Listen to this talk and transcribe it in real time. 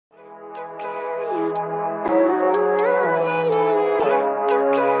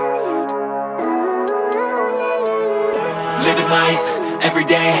life,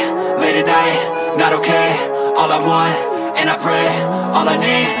 everyday, late at night, not okay. All I want, and I pray, all I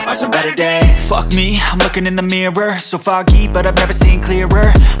need are some better days. Fuck me, I'm looking in the mirror, so foggy, but I've never seen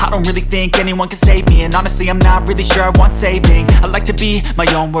clearer. I don't really think anyone can save me, and honestly I'm not really sure I want saving. I like to be my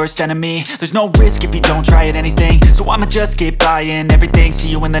own worst enemy. There's no risk if you don't try at anything, so I'ma just get buying everything. See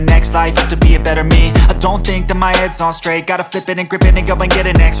you in the next life, have to be a better me. I don't think that my head's on straight, gotta flip it and grip it and go and get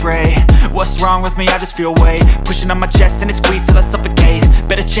an x-ray. What's wrong with me? I just feel weight pushing on my chest and it squeezes till I suffocate.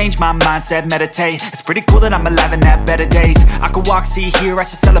 Better change my mindset, meditate. It's pretty cool that I'm alive and have better days. I could walk, see, hear, I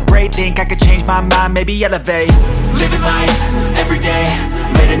should celebrate. Think I could change my mind, maybe elevate. Living life, everyday,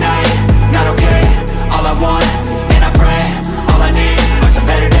 late at night, not okay. All I want, and I pray, all I need are some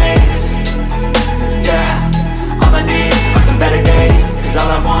better days. Yeah, all I need are some better days. Cause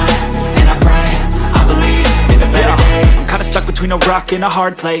all I want, and I pray, I believe in the better days. I'm kinda stuck between a rock and a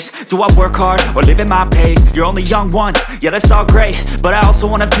hard place. Do I work hard or live at my pace? You're only young once, yeah that's all great, but I also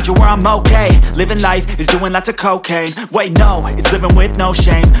want a future where I'm okay. Living life is doing lots of cocaine. Wait no, it's living with no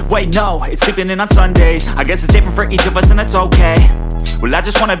shame. Wait no, it's sleeping in on Sundays. I guess it's different for each of us and that's okay. Well I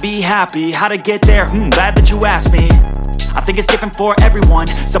just wanna be happy, how to get there? Glad that you asked me. I think it's different for everyone.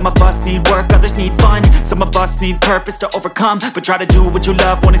 Some of us need work, others need fun. Some of us need purpose to overcome. But try to do what you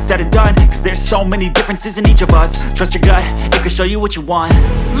love when it's said and done, cause there's so many differences in each of us. Trust your gut, it can show you what you want.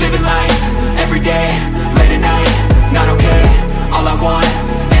 Living life, everyday, late at night, not okay. All I want,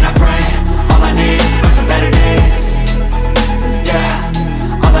 and I pray, all I need are some better days.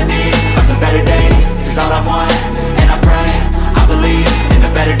 Yeah, all I need are some better days. Cause all I want, and I pray, I believe in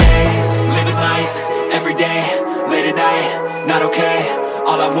the better days. Living life, everyday, late at night, not okay.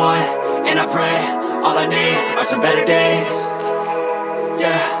 All I want, and I pray, all I need are some better days.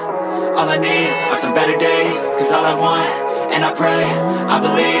 Yeah, all I need are some better days. Cause all I want, and I pray, I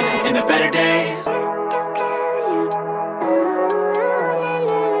believe in the better days.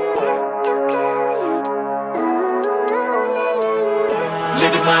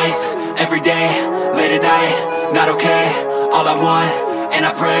 Living life, everyday, late at night, not okay. All I want, and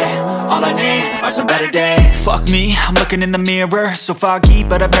I pray, all I need are some better days. Fuck me, I'm looking in the mirror, so foggy,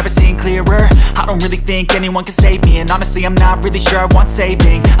 but I've never seen clearer. I don't really think anyone can save me, and honestly I'm not really sure I want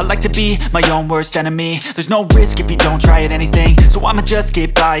saving. I like to be my own worst enemy. There's no risk if you don't try at anything, so I'ma just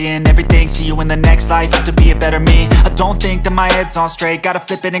get buying everything. See you in the next life, have to be a better me. I don't think that my head's on straight, gotta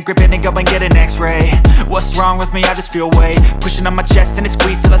flip it and grip it and go and get an x-ray. What's wrong with me? I just feel weight pushing on my chest and it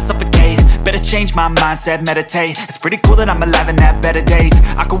squeezes till I suffocate. Better change my mindset, meditate. It's pretty cool that I'm alive and have better days.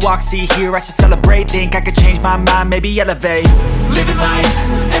 I could walk, see, hear, I should celebrate. Think I could change my mind, maybe elevate. Living life,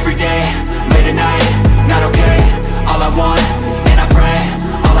 everyday, late at night, not okay. All I want, and I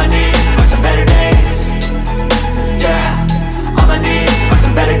pray, all I need are some better days. Yeah, all I need are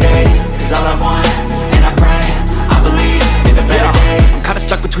some better days. Cause all I want, and I pray, I believe in the better days. I'm kinda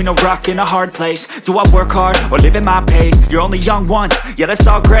stuck between a rock and a hard place. Do I work hard or live at my pace? You're only young once, yeah that's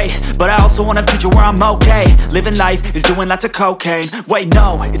all great, but I also want a future where I'm okay. Living life is doing lots of cocaine. Wait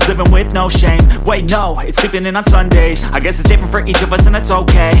no, it's living with no shame. Wait no, it's sleeping in on Sundays. I guess it's different for each of us and that's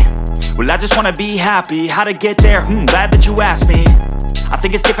okay. Well I just wanna be happy, how to get there? Glad that you asked me. I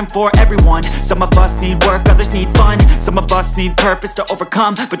think it's different for everyone. Some of us need work, others need fun. Some of us need purpose to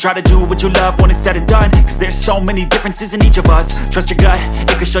overcome. But try to do what you love when it's said and done, cause there's so many differences in each of us. Trust your gut,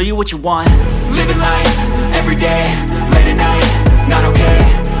 it can show you what you want. Living life, everyday, late at night, not okay.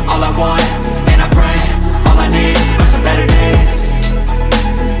 All I want, and I pray, all I need are some better days.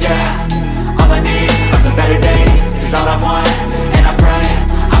 Yeah, all I need are some better days. Cause all I want, and I pray,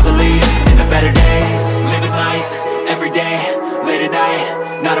 I believe in the better days. Living life, everyday, late at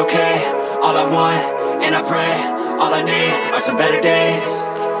night, not okay. All I want, and I pray, all I need are some better days.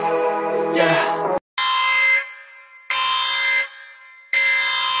 Yeah.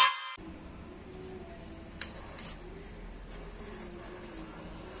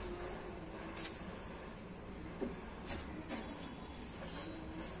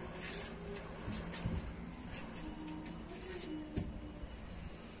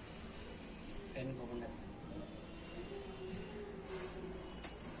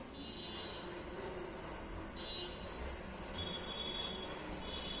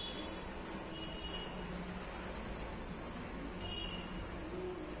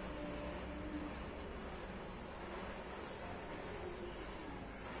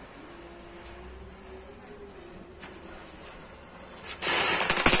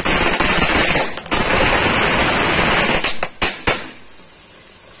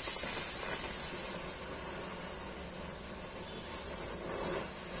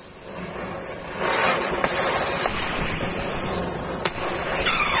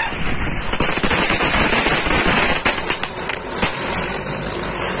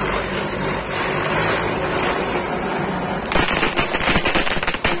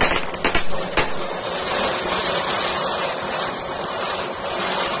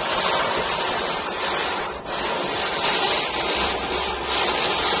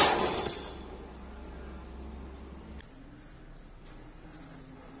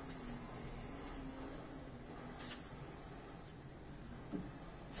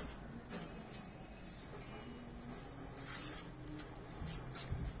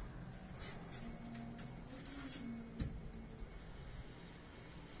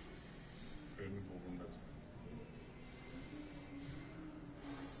 부분들을